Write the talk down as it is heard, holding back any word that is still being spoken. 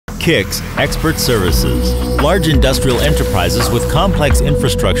KICS Expert Services. Large industrial enterprises with complex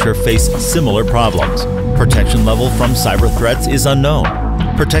infrastructure face similar problems. Protection level from cyber threats is unknown.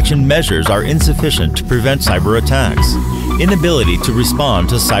 Protection measures are insufficient to prevent cyber attacks. Inability to respond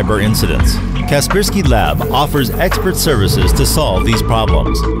to cyber incidents. Kaspersky Lab offers expert services to solve these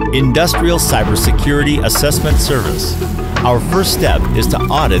problems. Industrial Cybersecurity Assessment Service. Our first step is to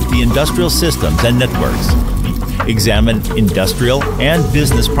audit the industrial systems and networks. Examine industrial and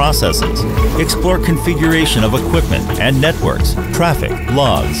business processes. Explore configuration of equipment and networks, traffic,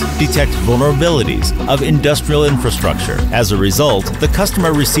 logs. Detect vulnerabilities of industrial infrastructure. As a result, the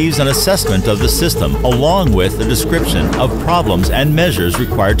customer receives an assessment of the system along with a description of problems and measures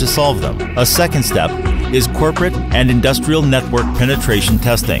required to solve them. A second step is corporate and industrial network penetration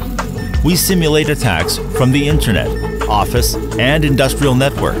testing. We simulate attacks from the internet, office, and industrial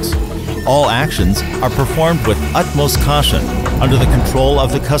networks. All actions are performed with utmost caution under the control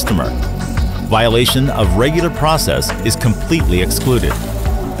of the customer. Violation of regular process is completely excluded.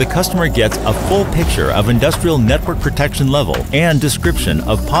 The customer gets a full picture of industrial network protection level and description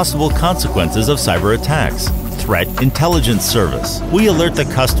of possible consequences of cyber attacks. Threat Intelligence Service. We alert the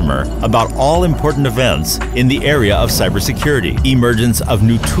customer about all important events in the area of cybersecurity, emergence of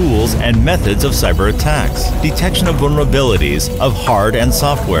new tools and methods of cyber attacks, detection of vulnerabilities of hard and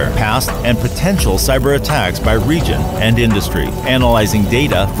software, past and potential cyber attacks by region and industry, analyzing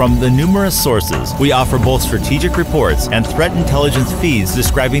data from the numerous sources. We offer both strategic reports and threat intelligence feeds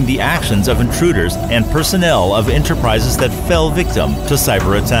describing the actions of intruders and personnel of enterprises that fell victim to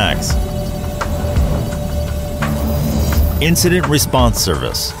cyber attacks. Incident Response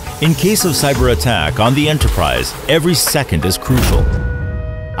Service. In case of cyber attack on the enterprise, every second is crucial.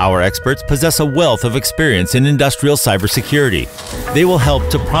 Our experts possess a wealth of experience in industrial cybersecurity. They will help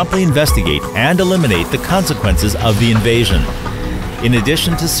to promptly investigate and eliminate the consequences of the invasion. In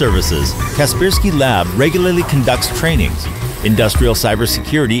addition to services, Kaspersky Lab regularly conducts trainings, industrial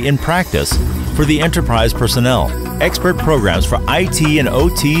cybersecurity in practice for the enterprise personnel, expert programs for IT and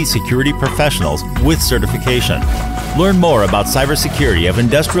OT security professionals with certification. Learn more about cybersecurity of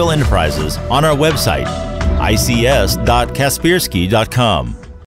industrial enterprises on our website, ics.kaspersky.com.